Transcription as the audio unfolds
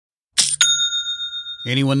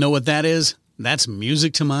Anyone know what that is? That's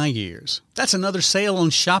music to my ears. That's another sale on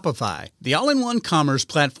Shopify, the all-in-one commerce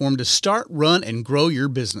platform to start, run, and grow your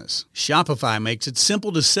business. Shopify makes it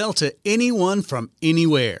simple to sell to anyone from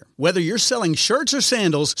anywhere. Whether you're selling shirts or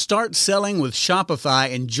sandals, start selling with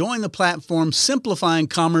Shopify and join the platform simplifying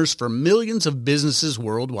commerce for millions of businesses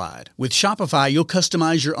worldwide. With Shopify, you'll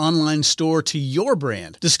customize your online store to your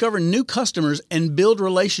brand, discover new customers, and build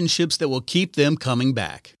relationships that will keep them coming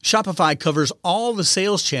back. Shopify covers all the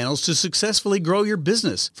sales channels to successfully grow your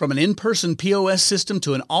business, from an in-person POS system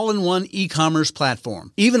to an all-in-one e-commerce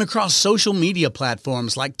platform, even across social media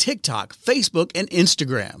platforms like TikTok, Facebook, and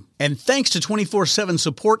Instagram. And thanks to 24/7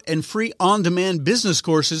 support and free on-demand business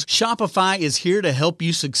courses, Shopify is here to help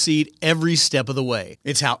you succeed every step of the way.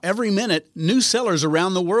 It's how every minute new sellers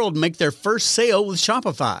around the world make their first sale with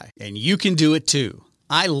Shopify. And you can do it too.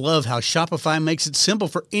 I love how Shopify makes it simple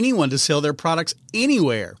for anyone to sell their products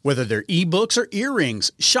anywhere. Whether they're ebooks or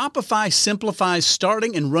earrings, Shopify simplifies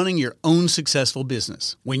starting and running your own successful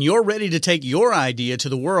business. When you're ready to take your idea to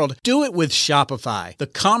the world, do it with Shopify, the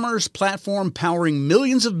commerce platform powering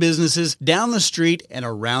millions of businesses down the street and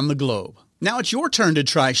around the globe. Now it's your turn to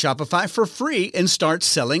try Shopify for free and start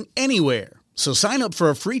selling anywhere. So sign up for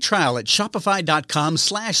a free trial at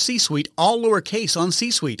shopify.com/C-Suite, all lowercase on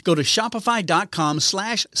C-Suite. Go to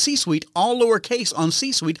shopify.com/C-Suite, all lowercase on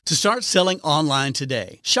C-Suite to start selling online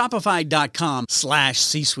today.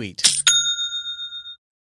 Shopify.com/C-Suite.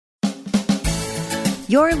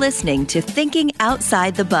 You're listening to Thinking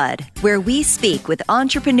Outside the Bud, where we speak with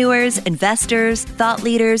entrepreneurs, investors, thought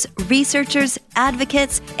leaders, researchers,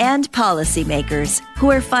 advocates, and policymakers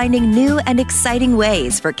who are finding new and exciting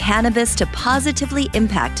ways for cannabis to positively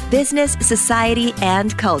impact business, society,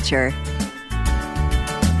 and culture.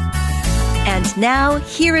 And now,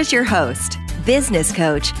 here is your host, business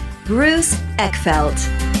coach, Bruce Eckfeldt.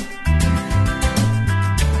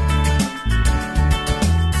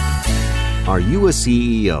 Are you a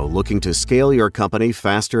CEO looking to scale your company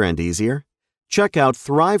faster and easier? Check out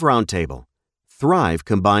Thrive Roundtable. Thrive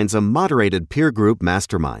combines a moderated peer group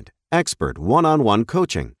mastermind, expert one-on-one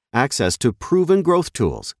coaching, access to proven growth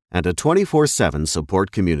tools, and a 24/7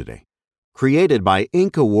 support community. Created by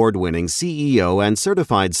Inc. award-winning CEO and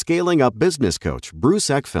certified scaling-up business coach Bruce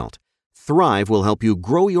Eckfeldt, Thrive will help you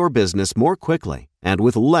grow your business more quickly and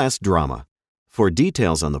with less drama. For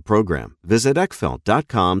details on the program, visit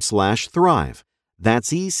eckfeldt.com/thrive.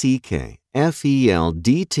 That's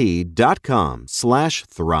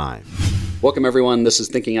ECKFELDT.com/thrive. Welcome, everyone. This is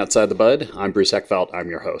Thinking Outside the Bud. I'm Bruce Eckfeldt. I'm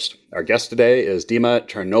your host. Our guest today is Dima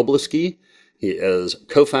Chernoblesky. He is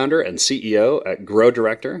co-founder and CEO at Grow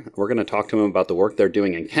Director. We're going to talk to him about the work they're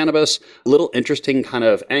doing in cannabis. A little interesting kind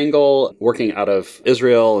of angle, working out of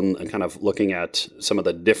Israel and kind of looking at some of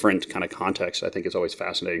the different kind of contexts. I think is always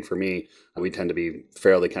fascinating for me. We tend to be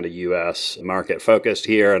fairly kind of U.S. market focused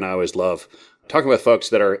here, and I always love talking with folks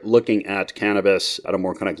that are looking at cannabis at a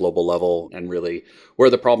more kind of global level and really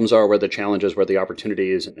where the problems are, where the challenges, where the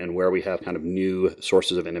opportunities, and where we have kind of new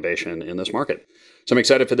sources of innovation in this market. So I'm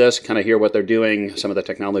excited for this, kind of hear what they're doing, some of the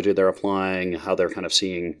technology they're applying, how they're kind of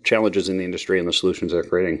seeing challenges in the industry and the solutions they're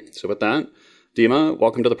creating. So with that, Dima,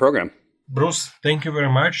 welcome to the program. Bruce, thank you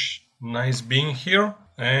very much. Nice being here,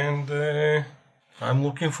 and I'm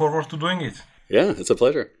looking forward to doing it. Yeah, it's a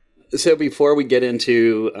pleasure. So before we get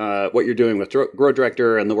into what you're doing with Grow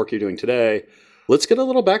Director and the work you're doing today, let's get a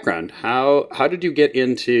little background. How did you get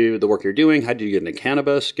into the work you're doing? How did you get into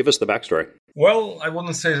cannabis? Give us the backstory. Well, I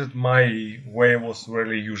wouldn't say that my way was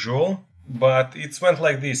really usual, but it went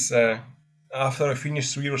like this. After I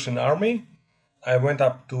finished 3 years in army, I went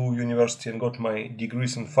up to university and got my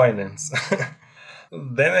degrees in finance.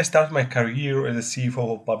 Then I started my career as a CFO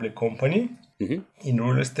of a public company in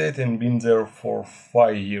real estate and been there for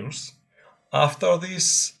 5 years. After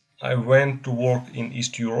this, I went to work in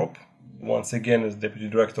East Europe, once again as deputy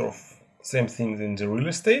director of same things in the real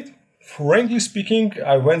estate. Frankly speaking,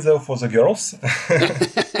 I went there for the girls.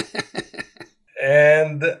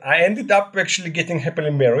 And I ended up actually getting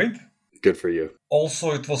happily married. Good for you.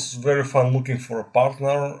 Also, it was very fun looking for a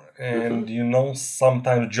partner. And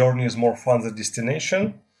sometimes journey is more fun than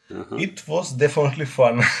destination. It was definitely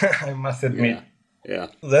fun, I must admit. Yeah.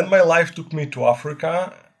 Then my life took me to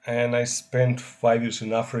Africa. And I spent 5 years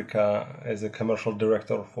in Africa as a commercial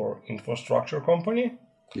director for infrastructure company.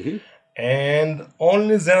 And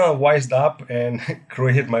only then I wised up and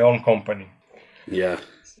created my own company. Yeah.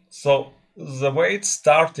 So the way it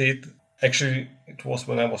started, actually, it was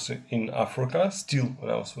when I was in Africa, still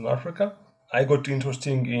when I was in Africa. I got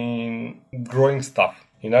interested in growing stuff.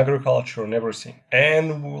 in agriculture and everything.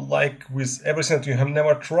 And like with everything that you have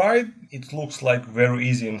never tried, it looks like very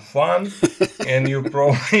easy and fun, and you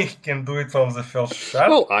probably can do it from the first shot.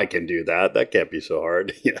 Oh, I can do that. That can't be so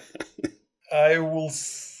hard. Yeah.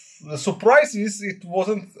 The surprise is it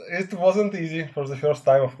wasn't easy for the first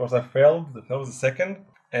time. Of course, I failed the second,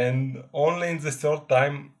 and only in the third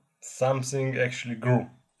time something actually grew.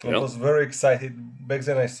 I was very excited. Back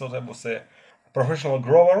then I thought I was a professional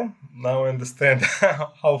grower. Now I understand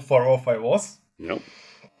how far off I was. Yep.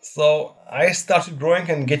 So I started growing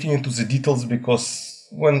and getting into the details, because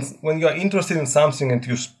when you are interested in something and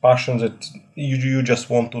you're passionate, you just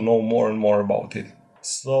want to know more and more about it.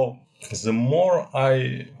 So the more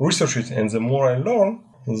I research it and the more I learn,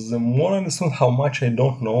 the more I understand how much I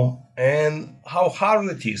don't know and how hard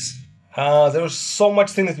it is. There's so much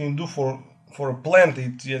thing that you can do for a plant.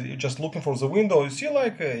 You're just looking for the window. You see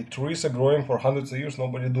like trees are growing for hundreds of years,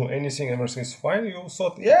 nobody do anything, everything is fine. You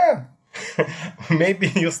thought, yeah, maybe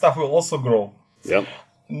your stuff will also grow. Yep.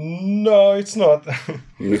 No, it's not.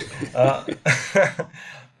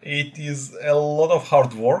 It is a lot of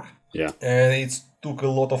hard work. Yeah. And it took a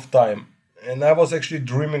lot of time. And I was actually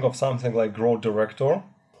dreaming of something like Grow Director,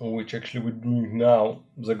 which actually we're doing now.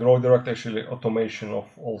 The Grow Director actually automation of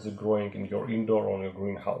all the growing in your indoor or your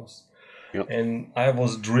greenhouse. Yep. And I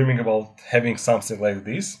was dreaming about having something like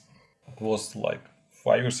this. It was like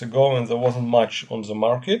 5 years ago, and there wasn't much on the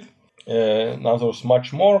market. Now there's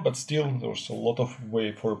much more, but still there's a lot of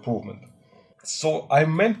way for improvement. So I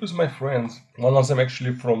met with my friends, one of them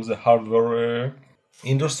actually from the hardware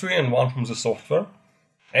industry and one from the software.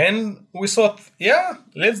 And we thought, yeah,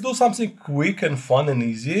 let's do something quick and fun and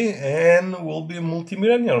easy, and we'll be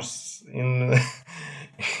multimillionaires in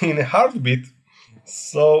a heartbeat.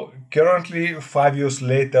 So currently, 5 years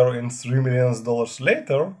later and $3 million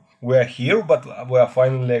later, we are here, but we are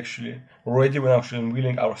finally actually ready. We're actually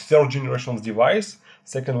unveiling our third generation device.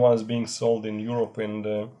 Second one is being sold in Europe and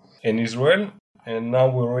Israel. And now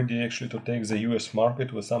we're ready actually to take the US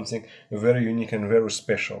market with something very unique and very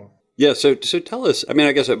special. Yeah, so tell us, I mean,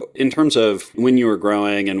 I guess in terms of when you were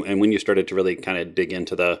growing and when you started to really kind of dig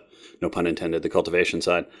into the, no pun intended, the cultivation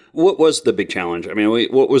side, what was the big challenge? I mean,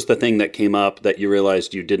 what was the thing that came up that you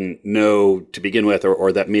realized you didn't know to begin with,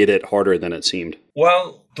 or that made it harder than it seemed?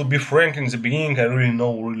 Well, to be frank, in the beginning, I really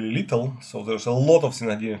know really little. So there's a lot of things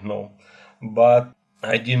I didn't know. But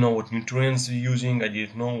I didn't know what nutrients you're using. I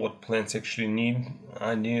didn't know what plants actually need.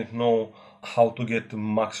 I didn't know how to get the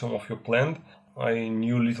maximum of your plant. I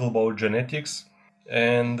knew little about genetics.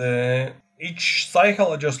 And each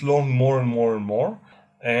cycle I just learned more and more and more.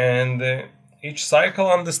 And each cycle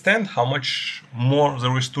I understand how much more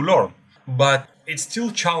there is to learn. But it's still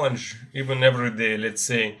a challenge even every day. Let's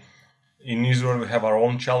say in Israel we have our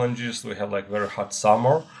own challenges. We have like very hot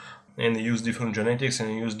summer, and they use different genetics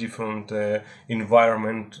and use different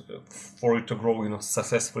environment for it to grow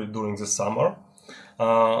successfully during the summer.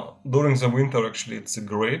 During the winter actually it's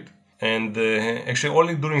great. And actually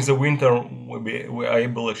only during the winter we are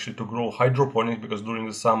able actually to grow hydroponics, because during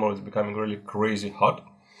the summer it's becoming really crazy hot.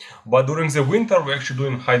 But during the winter we're actually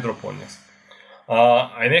doing hydroponics.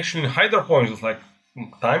 And actually in hydroponics it's like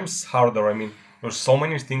times harder. I mean, there's so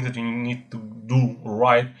many things that you need to do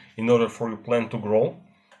right in order for your plant to grow.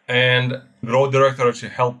 And Grow Director actually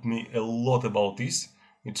helped me a lot about this.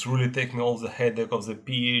 It's really taken me all the headache of the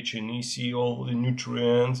pH and EC, all the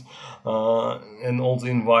nutrients, and all the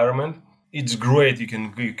environment. It's great. You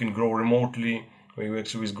can grow remotely. We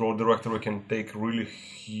actually with Grow Director we can take really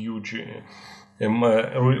huge,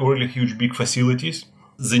 big facilities.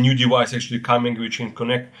 The new device actually coming, which can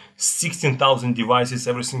connect 16,000 devices,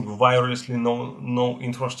 everything wirelessly, no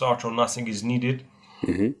infrastructure, nothing is needed.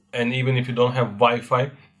 Mm-hmm. And even if you don't have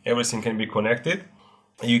Wi-Fi, everything can be connected.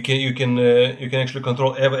 You can actually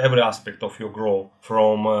control every aspect of your grow,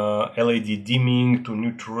 from LED dimming to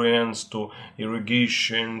nutrients to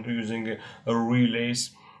irrigation to using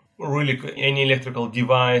relays. Really, any electrical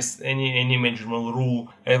device, any measurement rule,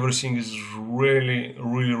 everything is really,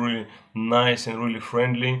 really, really nice and really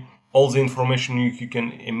friendly. All the information you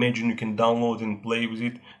can imagine, you can download and play with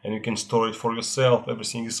it, and you can store it for yourself.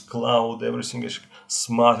 Everything is cloud, everything is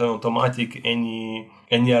smart and automatic. Any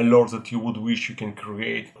alert that you would wish you can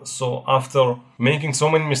create. So after making so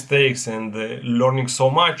many mistakes and learning so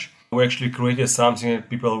much, we actually created something that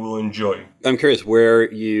people will enjoy. I'm curious where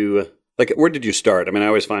did you start? I mean, I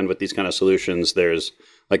always find with these kind of solutions, there's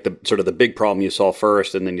like the sort of the big problem you solve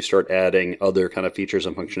first, and then you start adding other kind of features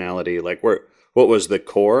and functionality. Like what was the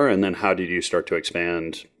core, and then how did you start to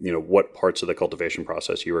expand, what parts of the cultivation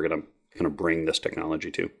process you were going to kind of bring this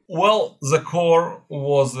technology to? Well, the core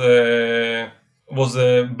was was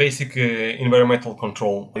a basic environmental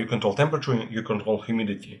control. You control temperature, you control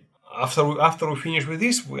humidity. After we finished with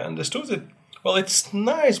this, we understood that, well, it's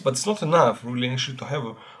nice, but it's not enough. Really, actually, to have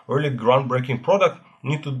a really groundbreaking product,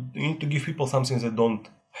 you need to give people something they don't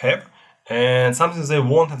have, and something they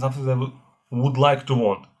want, and something they would like to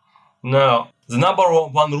want. Now, the number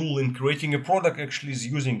one rule in creating a product actually is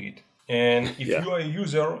using it. And if you are a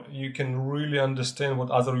user, you can really understand what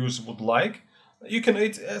other users would like.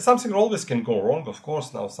 Something always can go wrong, of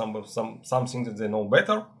course. Now, some things that they know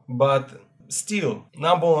better, but still,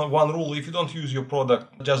 number one rule: if you don't use your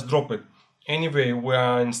product, just drop it. Anyway, we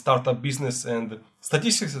are in startup business, and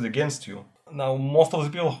statistics is against you. Now, most of the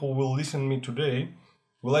people who will listen to me today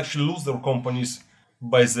will actually lose their companies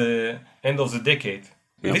by the end of the decade.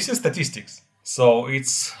 Yep. This is statistics. So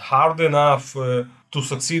it's hard enough to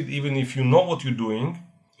succeed even if you know what you're doing,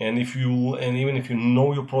 and even if you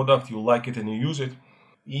know your product, you like it and you use it.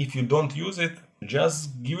 If you don't use it,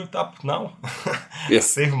 just give it up now.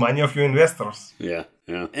 Save money of your investors. Yeah.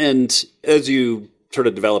 And as you sort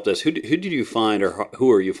of develop this, who did you find, or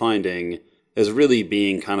who are you finding as really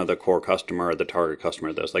being kind of the core customer or the target customer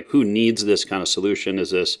of this? Like, who needs this kind of solution?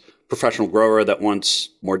 Is this professional grower that wants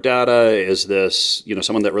more data? Is this,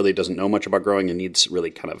 someone that really doesn't know much about growing and needs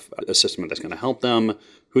really kind of a system that's going to help them?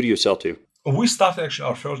 Who do you sell to? We started actually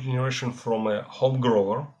our first generation from a home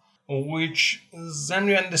grower, which then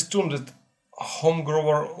we understood that home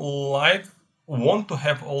grower want to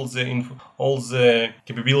have all the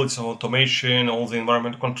capabilities of automation, all the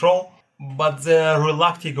environment control, but they're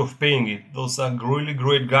reluctant of paying it. Those are really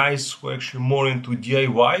great guys who are actually more into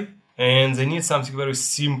DIY, and they need something very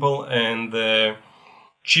simple and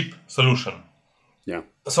cheap solution. Yeah.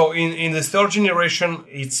 So in the third generation,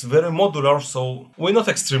 it's very modular, so we're not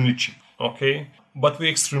extremely cheap, okay? But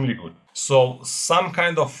we're extremely good. So some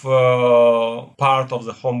kind of part of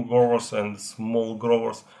the home growers and small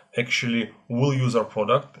growers actually will use our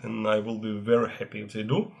product, and I will be very happy if they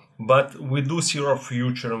do. But we do see our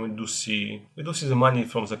future, and we do see the money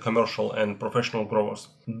from the commercial and professional growers.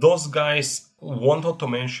 Those guys want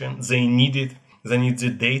automation, they need it, they need the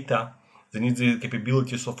data, they need the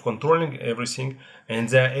capabilities of controlling everything, and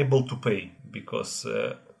they are able to pay because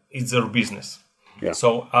it's their business. Yeah.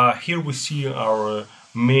 So here we see our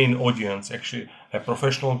main audience, actually,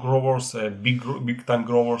 professional growers, big time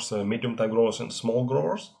growers, medium time growers, and small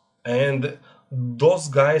growers. And those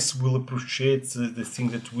guys will appreciate the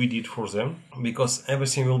thing that we did for them, because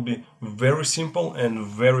everything will be very simple and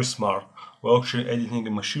very smart. We're actually editing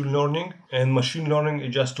a machine learning, and machine learning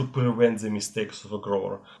is just to prevent the mistakes of a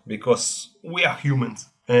grower, because we are humans,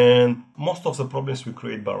 and most of the problems we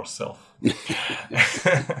create by ourselves.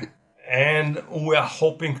 And we are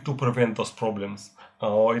hoping to prevent those problems.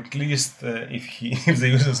 Or at least if the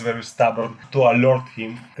user is very stubborn, to alert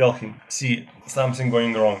him, tell him, see, something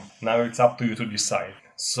going wrong. Now it's up to you to decide.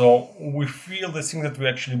 So we feel the thing that we're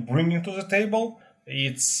actually bringing to the table,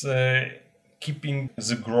 it's keeping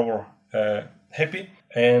the grower happy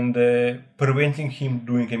and preventing him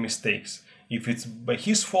doing mistakes. If it's by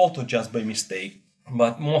his fault or just by mistake,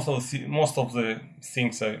 but most of the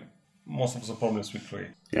problems we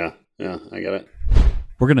create. Yeah, I get it.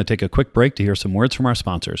 We're going to take a quick break to hear some words from our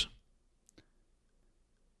sponsors.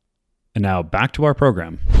 And now back to our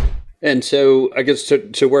program. And so I guess,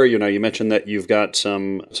 so where are you now? You mentioned that you've got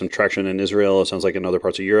some traction in Israel. It sounds like in other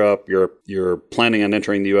parts of Europe. You're planning on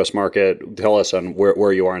entering the U.S. market. Tell us on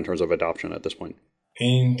where you are in terms of adoption at this point.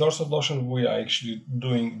 In terms of adoption, we are actually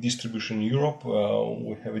doing distribution in Europe.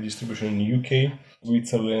 We have a distribution in UK,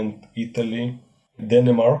 Switzerland, Italy,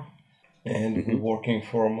 Denmark. And we're working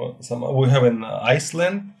from we have in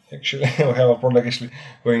Iceland, actually. We have a product actually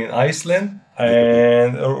going in Iceland.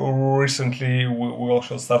 And recently we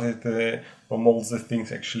also started from all the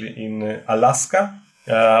things actually in Alaska.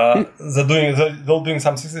 They're doing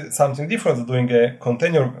something different. They're doing a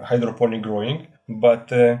container hydroponic growing,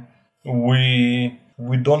 but we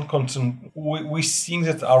don't concentrate. We think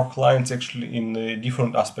that our clients actually in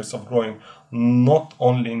different aspects of growing, not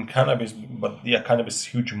only in cannabis, but cannabis is a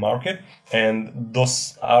huge market, and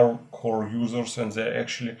those are core users, and they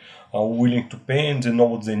actually are willing to pay, and they know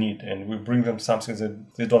what they need, and we bring them something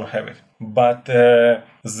that they don't have it. But the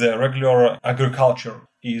regular agriculture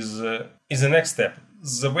is the next step.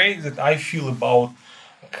 The way that I feel about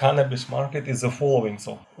cannabis market is the following.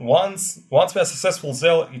 So once we are successful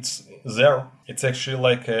there, it's actually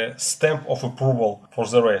like a stamp of approval for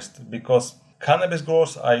the rest, because cannabis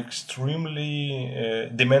growers are extremely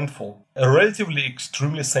demandful, relatively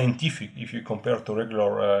extremely scientific if you compare to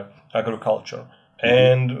regular agriculture,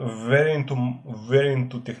 and very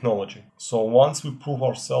into technology. So once we prove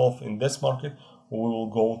ourselves in this market, we will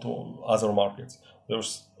go to other markets.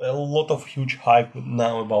 There's a lot of huge hype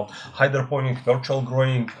now about hydroponic, virtual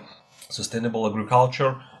growing, sustainable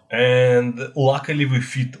agriculture, and luckily we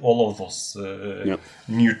fit all of those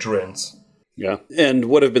new trends. Yeah. And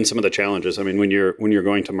what have been some of the challenges? I mean, when you're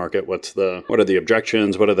going to market, what are the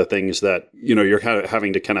objections? What are the things that, you're kind of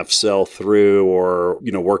having to kind of sell through or,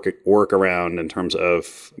 work around in terms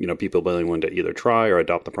of, people being willing to either try or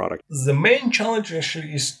adopt the product? The main challenge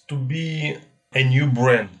actually is to be a new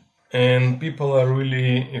brand. And people are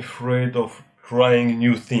really afraid of trying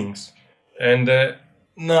new things. And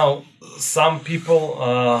now some people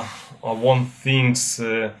want things,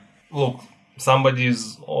 look, somebody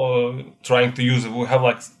is trying to use it. We have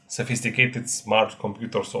like sophisticated smart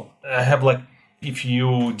computers. So I have like, if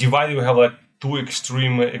you divide, we have like two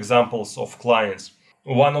extreme examples of clients.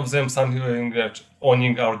 One of them something that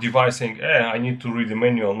owning our device saying, I need to read the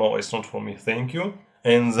manual. No, it's not for me. Thank you.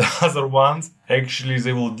 And the other ones, actually,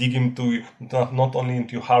 they will dig into not only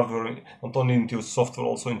into hardware, not only into software,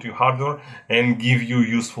 also into hardware, and give you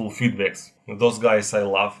useful feedbacks. Those guys I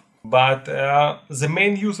love. But the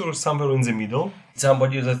main user is somewhere in the middle.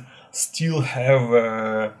 Somebody that still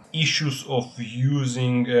have issues of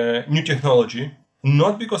using new technology,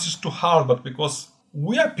 not because it's too hard, but because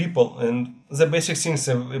we are people, and the basic things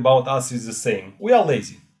about us is the same. We are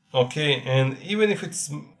lazy. Okay, and even if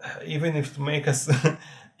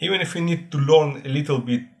we need to learn a little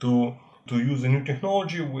bit to use the new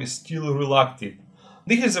technology, we're still reluctant.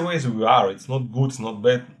 This is the ways we are. It's not good, it's not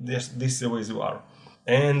bad. This is the ways we are.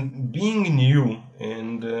 And being new,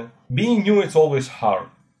 it's always hard.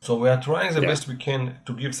 So we are trying the best we can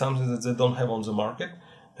to give something that they don't have on the market,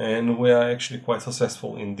 and we are actually quite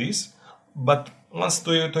successful in this. But once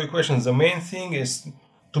to your question, the main thing is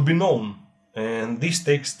to be known. And this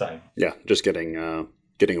takes time. Yeah, just getting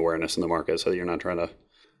awareness in the market so that you're not trying to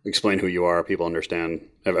explain who you are. People understand,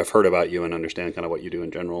 have heard about you and understand kind of what you do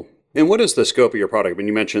in general. And what is the scope of your product? I mean,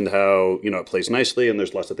 you mentioned how, it plays nicely and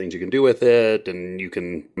there's lots of things you can do with it and you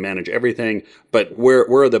can manage everything. But where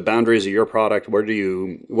are the boundaries of your product? What are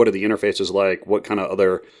the interfaces like? What kind of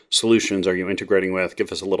other solutions are you integrating with?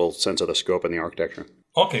 Give us a little sense of the scope and the architecture.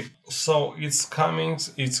 Okay, so it's coming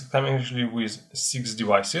actually with 6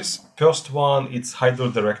 devices. First one, it's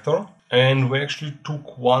Hydro Director. And we actually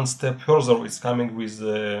took one step further. It's coming with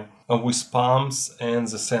pumps and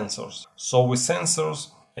the sensors. So with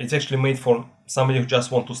sensors, it's actually made for somebody who just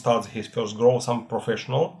wants to start his first grow, some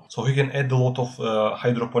professional. So he can add a lot of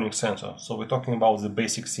hydroponic sensors. So we're talking about the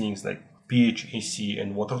basic things like pH, AC,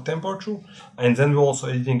 and water temperature. And then we're also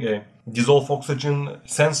adding a dissolved oxygen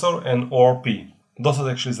sensor and ORP. Those are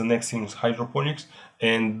actually the next things, hydroponics.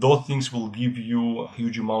 And those things will give you a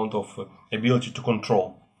huge amount of ability to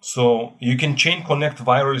control. So you can chain connect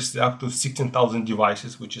wirelessly up to 16,000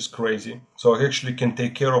 devices, which is crazy. So it actually can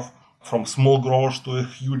take care of from small growers to a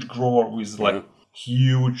huge grower with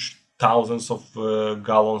huge thousands of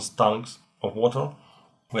gallons tanks of water.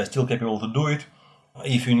 We are still capable to do it.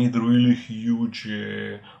 If you need really huge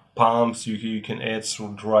pumps, you can add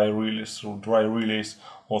through dry relays,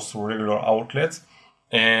 or through regular outlets,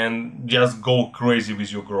 and just go crazy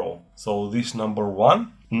with your grow. So this number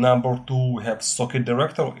one. Number two, we have Socket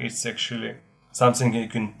Director. It's actually something you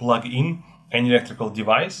can plug in any electrical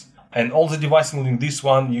device. And all the devices, including this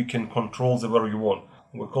one, you can control the way you want.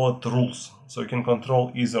 We call it rules. So you can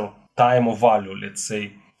control either time or value. Let's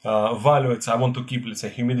say value, I want to keep, let's say,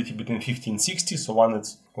 humidity between 50 and 60. So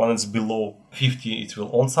when it's below 50, it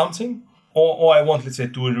will on something. Or I want, let's say,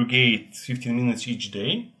 to irrigate 15 minutes each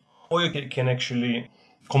day. Or you can actually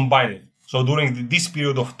combine it. So during this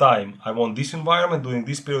period of time, I want this environment. During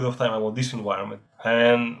this period of time, I want this environment.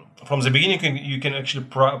 And from the beginning, you can actually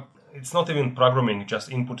it's not even programming, just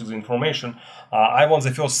input the information. I want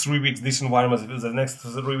the first 3 weeks this environment, the next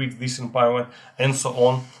 3 weeks this environment, and so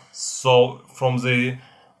on. So from the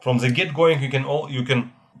get going, you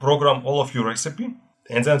can program all of your recipe,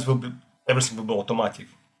 and then everything will be automatic.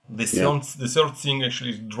 The third thing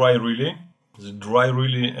actually is dry relay. The dry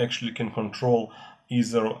relay actually can control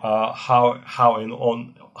either how and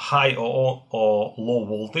on high or low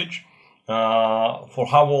voltage. For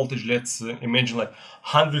high voltage, let's imagine like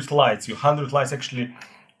 100 lights. Your 100 lights actually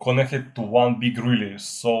connected to one big relay.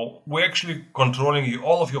 So we're actually controlling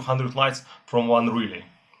all of your 100 lights from one relay.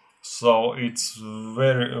 So it's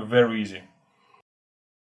very, very easy.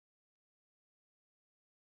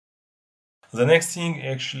 The next thing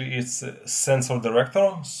actually is Sensor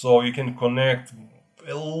Director. So you can connect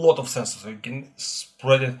a lot of sensors. You can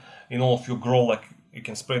spread it in all of your grow, like you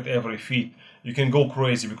can spread every feet. You can go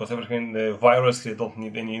crazy because everything wirelessly, don't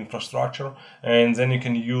need any infrastructure. And then you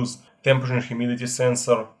can use temperature and humidity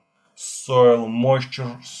sensor soil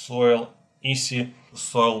moisture, soil EC,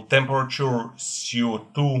 soil temperature,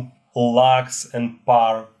 CO2, lux and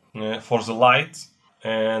par for the light,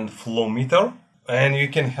 and flow meter. And you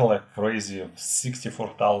can have like crazy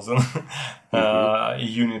 64,000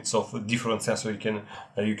 units of different sensors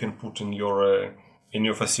you can put in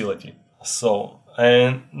your facility. So,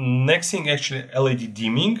 and next thing actually LED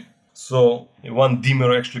dimming. So one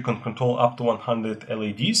dimmer actually can control up to 100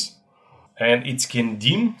 LEDs, and it can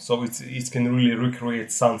dim, so it can really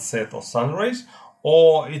recreate sunset or sunrise,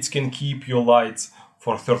 or it can keep your lights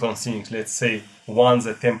for certain things. Let's say once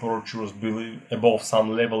the temperature is above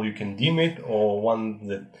some level, you can dim it, or once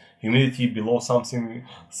the humidity below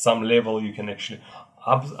some level, you can actually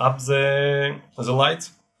up the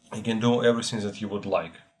lights. You can do everything that you would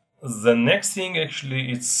like. The next thing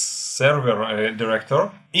actually is server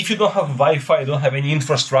director. If you don't have Wi-Fi, don't have any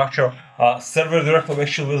infrastructure, server director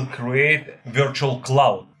actually will create virtual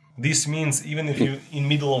cloud. This means even if you're in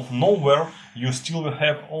middle of nowhere, you still will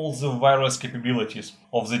have all the wireless capabilities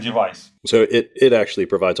of the device. So it actually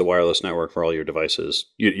provides a wireless network for all your devices.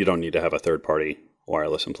 You don't need to have a third-party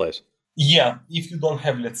wireless in place. Yeah, if you don't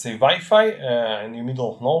have, let's say, Wi-Fi in the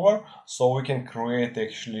middle of nowhere, so we can create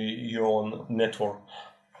actually your own network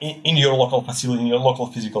in your local facility, in your local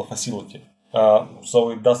physical facility. So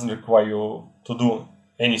it doesn't require you to do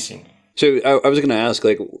anything. So I was going to ask,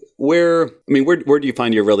 like, where do you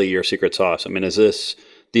find your secret sauce? I mean, is this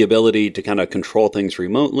the ability to kind of control things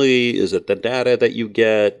remotely? Is it the data that you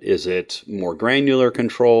get? Is it more granular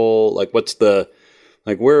control? Like, where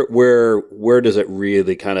does it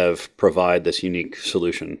really kind of provide this unique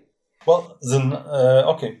solution? Well, then,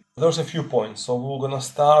 okay, there's a few points. So we're going to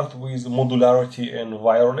start with modularity and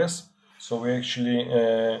wireless. So we actually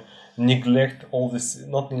neglect all this,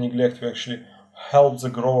 not neglect, we actually help the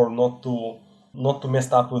grower not to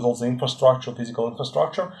mess up with all the infrastructure, physical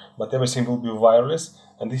infrastructure, but everything will be wireless,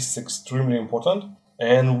 and this is extremely important.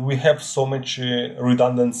 And we have so much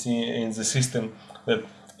redundancy in the system that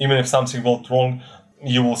even if something went wrong,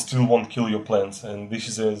 you will still won't kill your plants, and this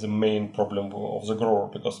is the main problem of the grower,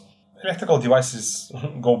 because electrical devices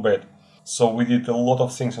go bad. So we did a lot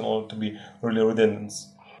of things in order to be really redundant.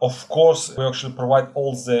 Of course, we actually provide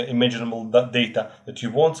all the imaginable data that you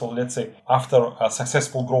want. So let's say after a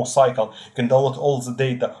successful growth cycle, you can download all the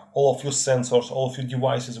data, all of your sensors, all of your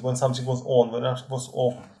devices, when something was on, when it was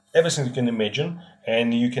off, everything you can imagine,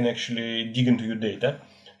 and you can actually dig into your data.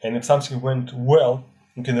 And if something went well,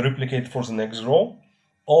 you can replicate for the next grow.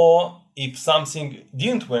 Or if something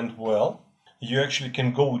didn't went well, you actually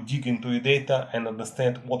can go dig into your data and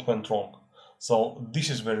understand what went wrong. So this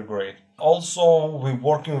is very great. Also, we're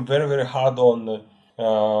working very, very hard on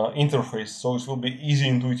interface, so it will be easy,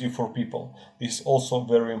 intuitive for people. This is also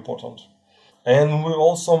very important. And we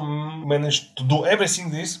also managed to do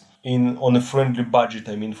everything this on a friendly budget,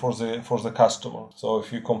 for the customer. So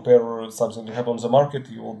if you compare something to have on the market,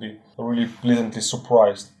 you will be really pleasantly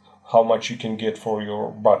surprised how much you can get for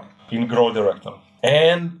your buck in Grow Director.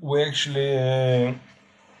 And we're actually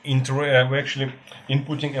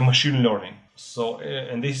inputting a machine learning. So,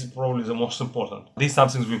 and this is probably the most important. This is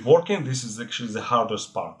something we're working. This is actually the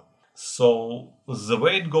hardest part. So the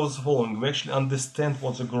way it goes the following: we actually understand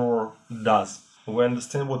what the grower does. We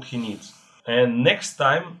understand what he needs, and next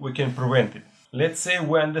time we can prevent it. Let's say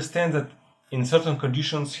we understand that in certain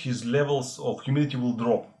conditions his levels of humidity will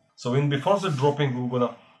drop. So before the dropping,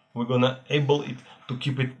 we're gonna able it to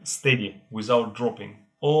keep it steady without dropping.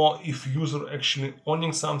 Or if user actually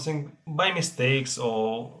owning something by mistakes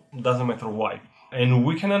or doesn't matter why. And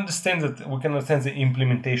we can understand the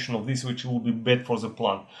implementation of this, which will be bad for the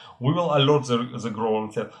plant. We will alert the grower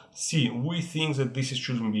and say, see, we think that this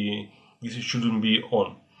shouldn't be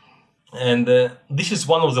on. And this is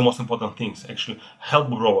one of the most important things, actually,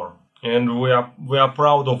 help grower. And we are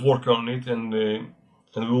proud of working on it, and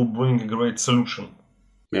we will bring a great solution.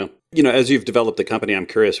 Yeah. As you've developed the company, I'm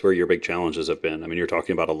curious where your big challenges have been. I mean, you're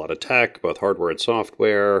talking about a lot of tech, both hardware and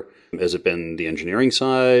software. Has it been the engineering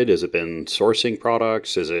side? Has it been sourcing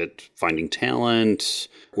products? Is it finding talent?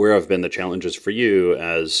 Where have been the challenges for you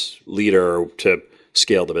as leader to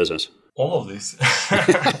scale the business? All of this.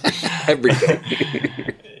 Everything.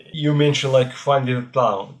 You mentioned like finding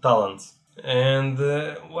talents. And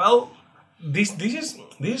this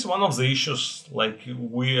is one of the issues. Like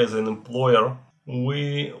we as an employer,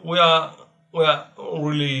 we are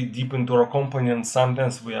really deep into our company, and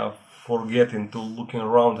sometimes we are forgetting to looking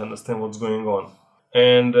around and understand what's going on.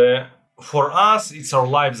 And for us, it's our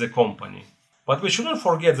life, the company. But we shouldn't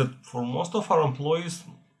forget that for most of our employees,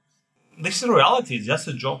 this is reality. It's just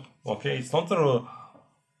a job. Okay, it's not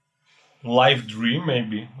life dream,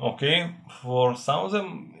 maybe. Okay, for some of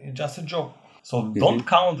them, it's just a job. So don't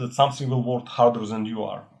count that something will work harder than you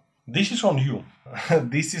are. This is on you.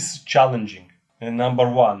 This is challenging. And number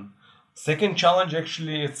one. Second challenge,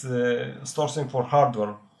 actually, it's sourcing for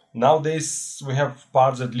hardware. Nowadays, we have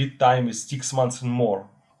parts that lead time is 6 months and more.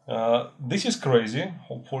 This is crazy.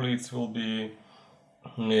 Hopefully, it will be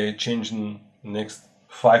changed in next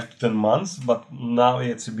 5 to 10 months, but now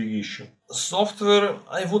it's a big issue. Software,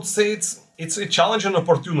 I would say it's a challenge and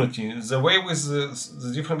opportunity. The way with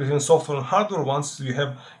the difference between software and hardware, once you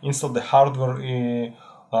have installed the hardware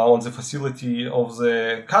on the facility of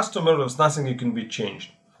the customer, there's nothing that can be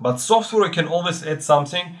changed. But software, you can always add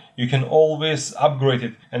something, you can always upgrade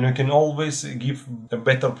it, and you can always give a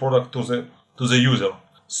better product to the user.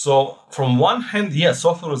 So from one hand, yes,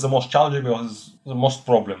 software is the most challenging because the most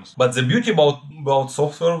problems. But the beauty about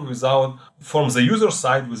software from the user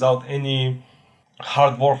side, without any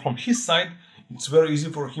hard work from his side, it's very easy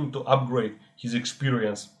for him to upgrade his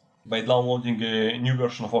experience by downloading a new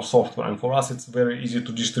version of our software. And for us, it's very easy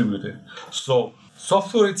to distribute it. So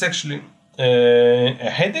software, it's actually a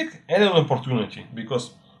headache and an opportunity,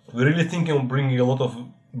 because we're really thinking of bringing a lot of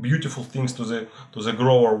beautiful things to the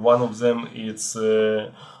grower. One of them is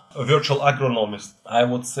a virtual agronomist. I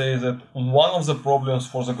would say that one of the problems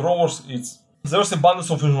for the growers is there's abundance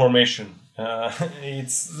of information.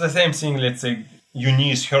 It's the same thing. Let's say your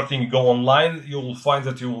knee is hurting, you go online, you will find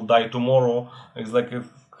that you will die tomorrow. It's like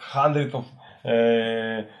 100 of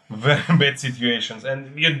very bad situations,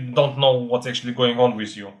 and you don't know what's actually going on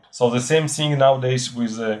with you. So the same thing nowadays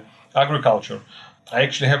with agriculture. I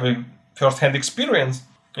actually have a first-hand experience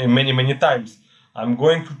many times. I'm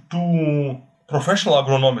going to 2 professional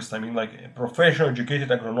agronomists, like a professional educated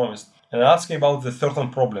agronomist, and asking about the certain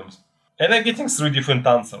problems. And I'm getting 3 different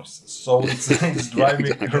answers. So it's driving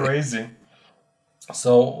me crazy.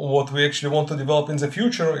 So what we actually want to develop in the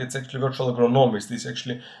future, it's actually virtual agronomist. It's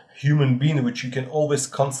actually human being which you can always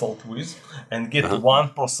consult with and get one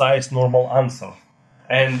precise normal answer.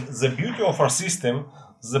 And the beauty of our system,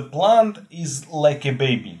 the plant is like a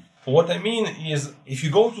baby. What I mean is, if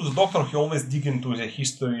you go to the doctor, he always dig into the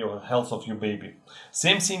history or health of your baby.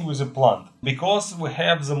 Same thing with the plant. Because we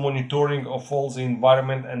have the monitoring of all the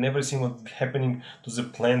environment and everything what's happening to the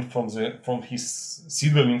plant from his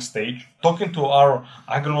seedling stage, talking to our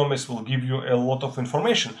agronomist will give you a lot of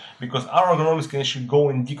information, because our agronomist can actually go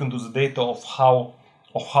and dig into the data of how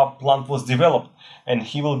plant was developed, and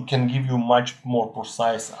he can give you much more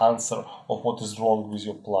precise answer of what is wrong with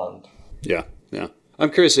your plant. Yeah. I'm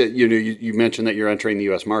curious that you mentioned that you're entering the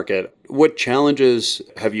U.S. market. What challenges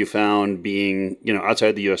have you found being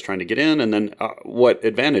outside the U.S. trying to get in, and then what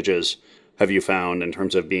advantages have you found in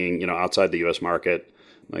terms of being outside the U.S. market?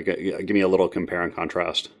 Give me a little compare and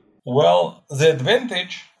contrast. Well, the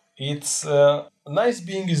advantage, it's nice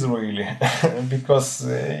being Israeli because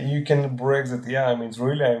you can brag that I'm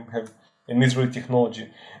Israeli. I have an Israeli technology,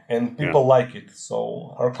 and people like it.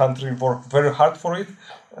 So our country worked very hard for it,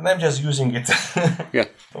 and I'm just using it. Yeah.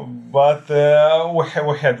 But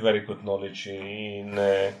we had very good knowledge in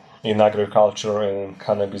agriculture and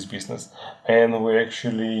cannabis business, and we're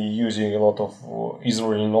actually using a lot of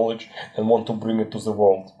Israeli knowledge and want to bring it to the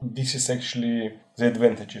world. This is actually the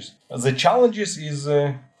advantages. The challenges is,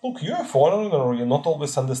 look, you're a foreigner, you not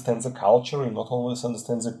always understand the culture, you not always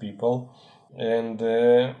understand the people, and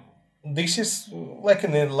this is like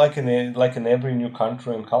in every new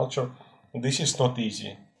country and culture. This is not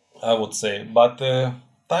easy, I would say, but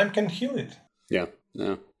time can heal it. Yeah.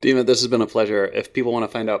 Dima, this has been a pleasure. If people want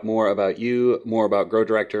to find out more about you, more about Grow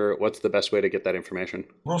Director, what's the best way to get that information?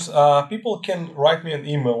 Bruce, people can write me an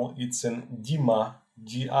email. It's in Dima,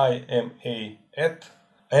 D-I-M-A,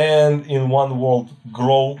 and in one word,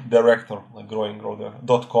 Grow Director, like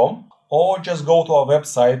growing.com. Or just go to our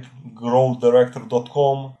website,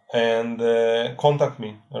 growdirector.com, and contact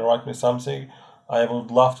me and write me something. I would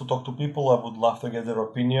love to talk to people. I would love to get their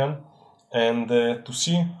opinion and to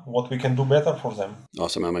see what we can do better for them.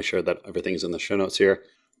 Awesome. I'll make sure that everything's in the show notes here.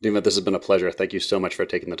 Dima, this has been a pleasure. Thank you so much for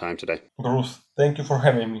taking the time today. Bruce, thank you for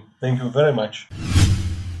having me. Thank you very much.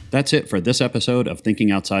 That's it for this episode of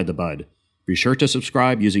Thinking Outside the Bud. Be sure to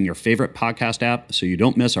subscribe using your favorite podcast app so you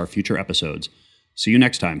don't miss our future episodes. See you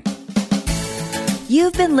next time.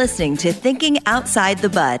 You've been listening to Thinking Outside the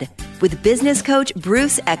Bud with business coach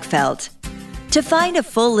Bruce Eckfeldt. To find a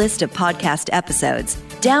full list of podcast episodes,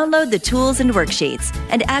 download the tools and worksheets,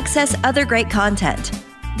 and access other great content,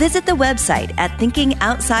 visit the website at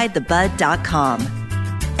thinkingoutsidethebud.com.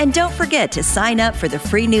 And don't forget to sign up for the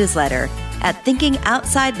free newsletter at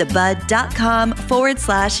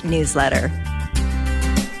thinkingoutsidethebud.com/newsletter.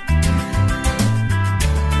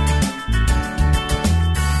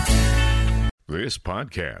 This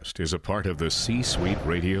podcast is a part of the C-Suite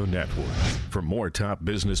Radio Network. For more top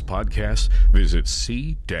business podcasts, visit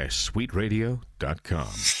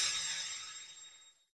c-suiteradio.com.